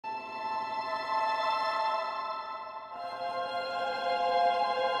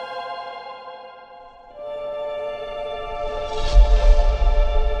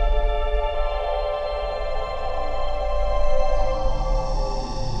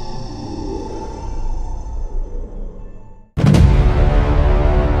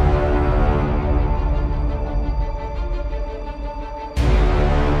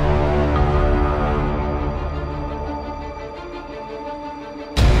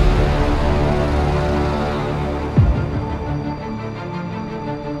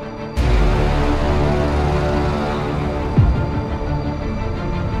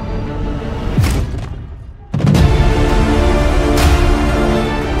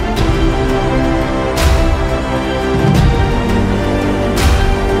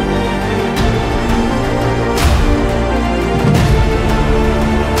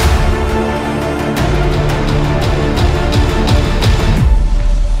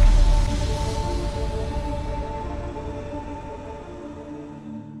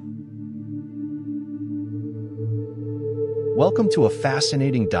Welcome to a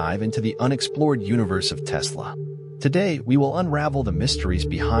fascinating dive into the unexplored universe of Tesla. Today, we will unravel the mysteries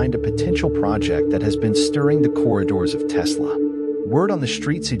behind a potential project that has been stirring the corridors of Tesla. Word on the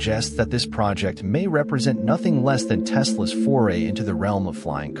street suggests that this project may represent nothing less than Tesla's foray into the realm of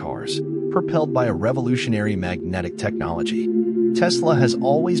flying cars, propelled by a revolutionary magnetic technology. Tesla has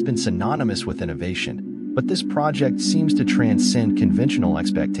always been synonymous with innovation, but this project seems to transcend conventional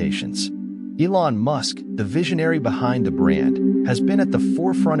expectations. Elon Musk, the visionary behind the brand, has been at the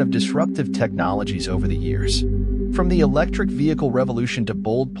forefront of disruptive technologies over the years. From the electric vehicle revolution to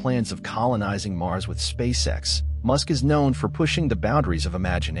bold plans of colonizing Mars with SpaceX, Musk is known for pushing the boundaries of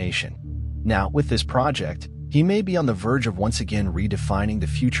imagination. Now, with this project, he may be on the verge of once again redefining the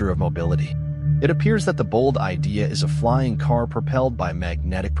future of mobility. It appears that the bold idea is a flying car propelled by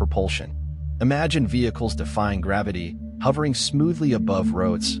magnetic propulsion. Imagine vehicles defying gravity, hovering smoothly above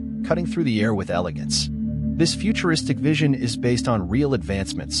roads, cutting through the air with elegance. This futuristic vision is based on real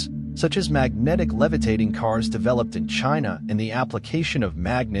advancements, such as magnetic levitating cars developed in China and the application of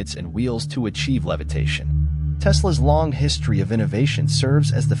magnets and wheels to achieve levitation. Tesla's long history of innovation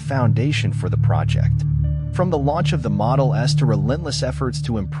serves as the foundation for the project. From the launch of the Model S to relentless efforts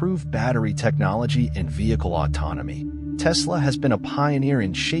to improve battery technology and vehicle autonomy, Tesla has been a pioneer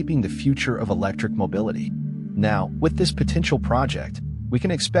in shaping the future of electric mobility. Now, with this potential project, we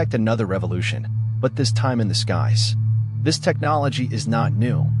can expect another revolution, but this time in the skies. This technology is not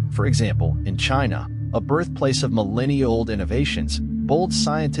new. For example, in China, a birthplace of millennia-old innovations, bold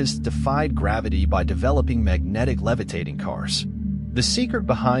scientists defied gravity by developing magnetic levitating cars. The secret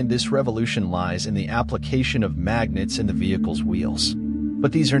behind this revolution lies in the application of magnets in the vehicle's wheels.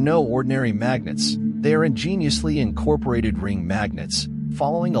 But these are no ordinary magnets. They are ingeniously incorporated ring magnets,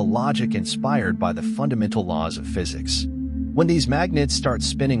 following a logic inspired by the fundamental laws of physics. When these magnets start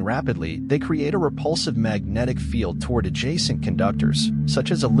spinning rapidly, they create a repulsive magnetic field toward adjacent conductors,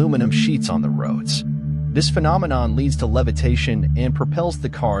 such as aluminum sheets on the roads. This phenomenon leads to levitation and propels the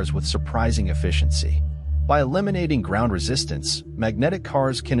cars with surprising efficiency. By eliminating ground resistance, magnetic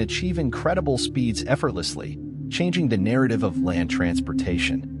cars can achieve incredible speeds effortlessly, changing the narrative of land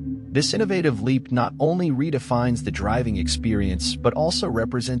transportation. This innovative leap not only redefines the driving experience but also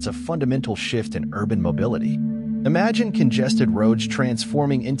represents a fundamental shift in urban mobility. Imagine congested roads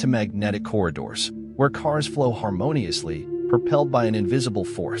transforming into magnetic corridors, where cars flow harmoniously, propelled by an invisible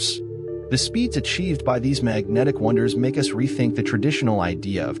force. The speeds achieved by these magnetic wonders make us rethink the traditional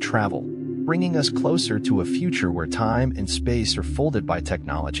idea of travel, bringing us closer to a future where time and space are folded by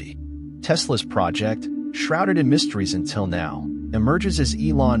technology. Tesla's project, shrouded in mysteries until now, emerges as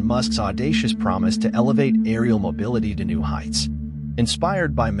Elon Musk's audacious promise to elevate aerial mobility to new heights.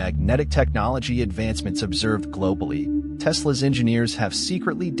 Inspired by magnetic technology advancements observed globally, Tesla's engineers have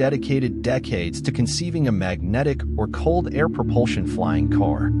secretly dedicated decades to conceiving a magnetic or cold air propulsion flying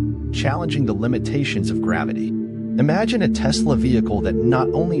car, challenging the limitations of gravity. Imagine a Tesla vehicle that not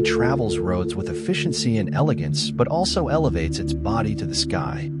only travels roads with efficiency and elegance but also elevates its body to the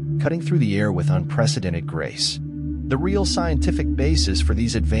sky, cutting through the air with unprecedented grace. The real scientific basis for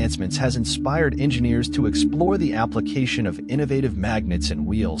these advancements has inspired engineers to explore the application of innovative magnets and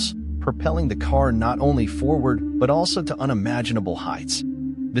wheels, propelling the car not only forward but also to unimaginable heights.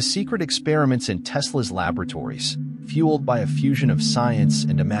 The secret experiments in Tesla's laboratories, fueled by a fusion of science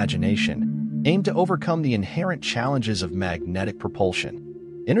and imagination, aim to overcome the inherent challenges of magnetic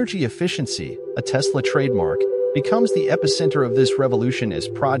propulsion. Energy efficiency, a Tesla trademark, becomes the epicenter of this revolution as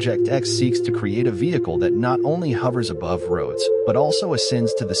Project X seeks to create a vehicle that not only hovers above roads, but also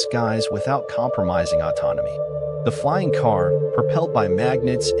ascends to the skies without compromising autonomy. The flying car, propelled by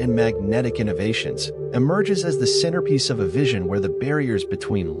magnets and magnetic innovations, emerges as the centerpiece of a vision where the barriers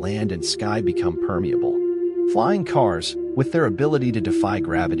between land and sky become permeable. Flying cars, with their ability to defy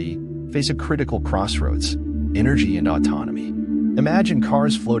gravity, face a critical crossroads: energy and autonomy. Imagine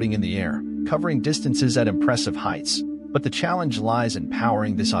cars floating in the air, covering distances at impressive heights, but the challenge lies in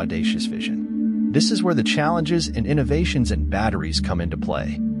powering this audacious vision. This is where the challenges and innovations in batteries come into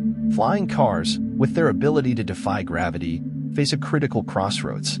play. Flying cars, with their ability to defy gravity, face a critical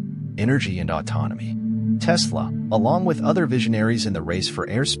crossroads: energy and autonomy. Tesla, along with other visionaries in the race for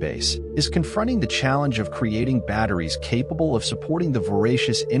airspace, is confronting the challenge of creating batteries capable of supporting the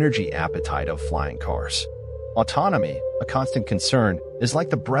voracious energy appetite of flying cars. Autonomy, a constant concern, is like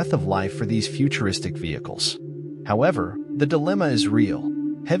the breath of life for these futuristic vehicles. However, the dilemma is real.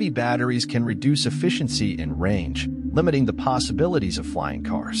 Heavy batteries can reduce efficiency and range, limiting the possibilities of flying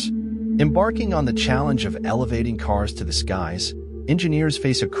cars. Embarking on the challenge of elevating cars to the skies, engineers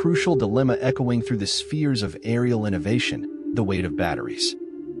face a crucial dilemma echoing through the spheres of aerial innovation: the weight of batteries.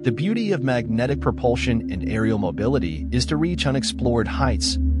 The beauty of magnetic propulsion in aerial mobility is to reach unexplored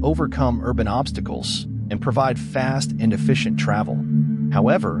heights, overcome urban obstacles, and provide fast and efficient travel.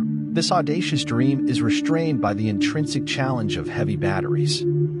 However, this audacious dream is restrained by the intrinsic challenge of heavy batteries.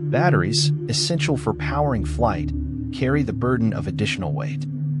 Batteries, essential for powering flight, carry the burden of additional weight.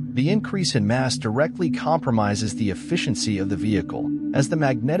 The increase in mass directly compromises the efficiency of the vehicle, as the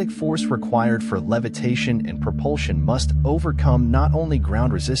magnetic force required for levitation and propulsion must overcome not only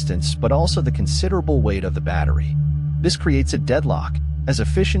ground resistance but also the considerable weight of the battery. This creates a deadlock, as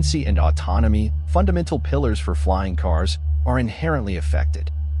efficiency and autonomy, fundamental pillars for flying cars, are inherently affected.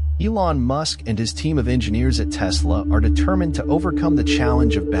 Elon Musk and his team of engineers at Tesla are determined to overcome the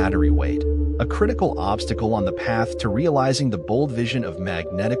challenge of battery weight, a critical obstacle on the path to realizing the bold vision of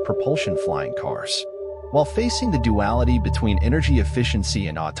magnetic propulsion flying cars. While facing the duality between energy efficiency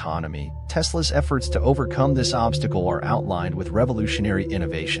and autonomy, Tesla's efforts to overcome this obstacle are outlined with revolutionary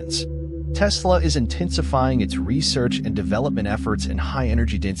innovations. Tesla is intensifying its research and development efforts in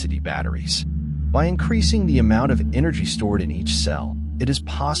high-energy density batteries. By increasing the amount of energy stored in each cell, it is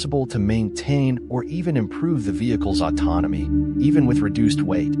possible to maintain or even improve the vehicle's autonomy, even with reduced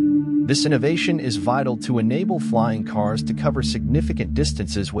weight. This innovation is vital to enable flying cars to cover significant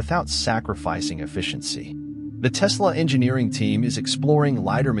distances without sacrificing efficiency. The Tesla engineering team is exploring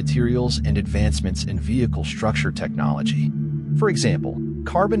lighter materials and advancements in vehicle structure technology. For example,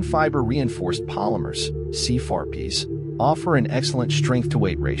 carbon fiber reinforced polymers, CFRPs, offer an excellent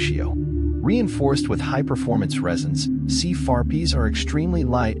strength-to-weight ratio. Reinforced with high-performance resins, CFRPs are extremely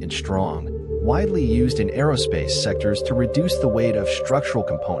light and strong, widely used in aerospace sectors to reduce the weight of structural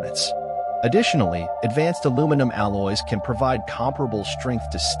components. Additionally, advanced aluminum alloys can provide comparable strength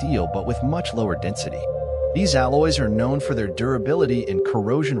to steel but with much lower density. These alloys are known for their durability and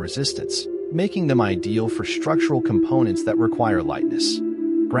corrosion resistance, making them ideal for structural components that require lightness.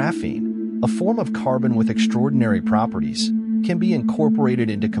 Graphene, a form of carbon with extraordinary properties, can be incorporated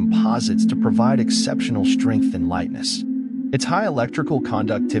into composites to provide exceptional strength and lightness. Its high electrical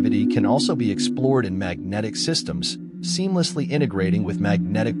conductivity can also be explored in magnetic systems, seamlessly integrating with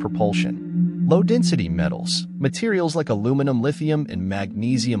magnetic propulsion. Low-density metals, materials like aluminum lithium and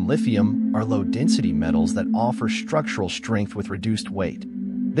magnesium lithium, are low-density metals that offer structural strength with reduced weight.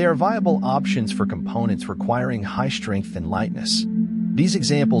 They are viable options for components requiring high strength and lightness. These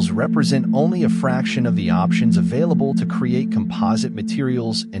examples represent only a fraction of the options available to create composite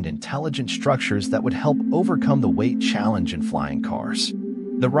materials and intelligent structures that would help overcome the weight challenge in flying cars.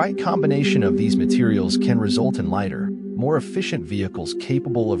 The right combination of these materials can result in lighter, more efficient vehicles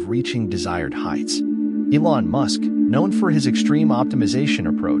capable of reaching desired heights. Elon Musk, known for his extreme optimization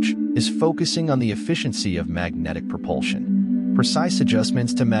approach, is focusing on the efficiency of magnetic propulsion. Precise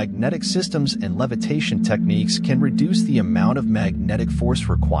adjustments to magnetic systems and levitation techniques can reduce the amount of magnetic force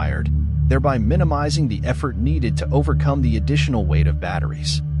required, thereby minimizing the effort needed to overcome the additional weight of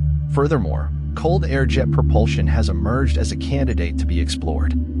batteries. Furthermore, cold air jet propulsion has emerged as a candidate to be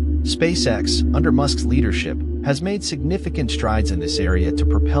explored. SpaceX, under Musk's leadership, has made significant strides in this area to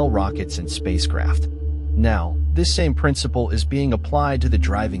propel rockets and spacecraft. Now, this same principle is being applied to the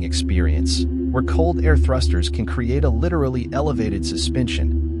driving experience, where cold air thrusters can create a literally elevated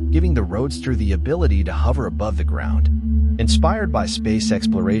suspension, giving the roadster the ability to hover above the ground. Inspired by space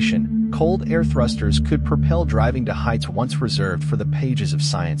exploration, cold air thrusters could propel driving to heights once reserved for the pages of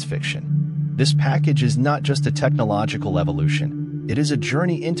science fiction. This package is not just a technological evolution, it is a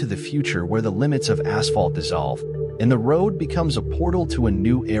journey into the future where the limits of asphalt dissolve, and the road becomes a portal to a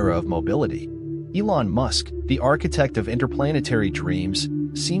new era of mobility. Elon Musk, the architect of interplanetary dreams,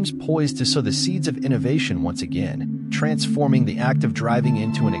 seems poised to sow the seeds of innovation once again, transforming the act of driving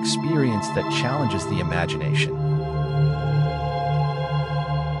into an experience that challenges the imagination.